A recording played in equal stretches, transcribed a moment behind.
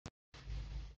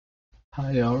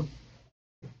Hi all,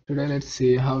 today let's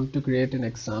see how to create an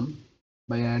exam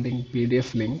by adding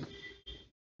PDF link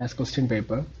as question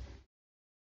paper.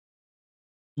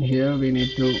 Here we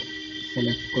need to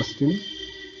select question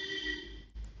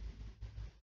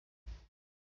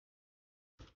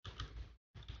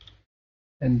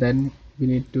and then we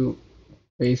need to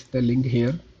paste the link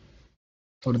here.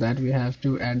 For that we have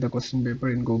to add the question paper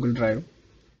in Google Drive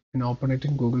and open it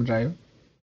in Google Drive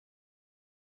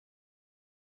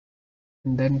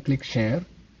and then click share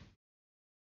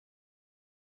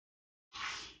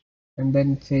and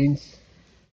then change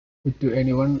it to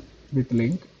anyone with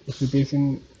link. If it is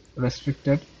in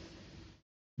restricted,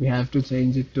 we have to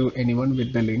change it to anyone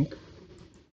with the link.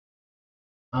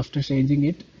 After changing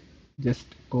it, just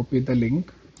copy the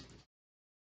link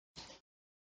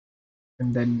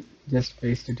and then just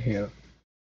paste it here.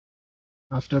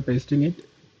 After pasting it,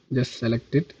 just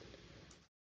select it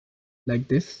like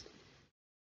this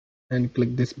and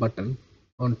click this button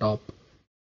on top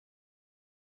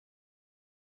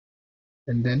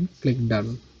and then click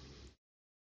done.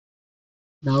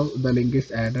 Now the link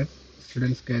is added.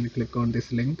 Students can click on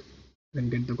this link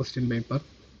and get the question paper.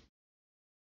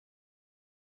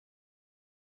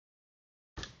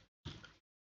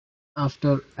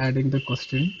 After adding the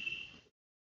question,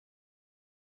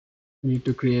 we need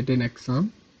to create an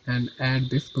exam and add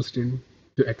this question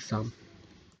to exam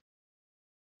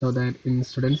so that in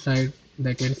student side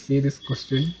they can see this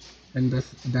question and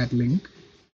that link.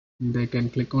 They can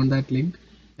click on that link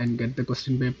and get the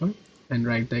question paper and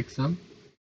write the exam,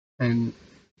 and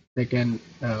they can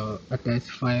attach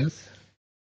files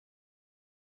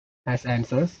as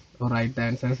answers or write the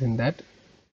answers in that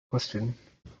question.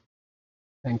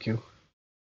 Thank you.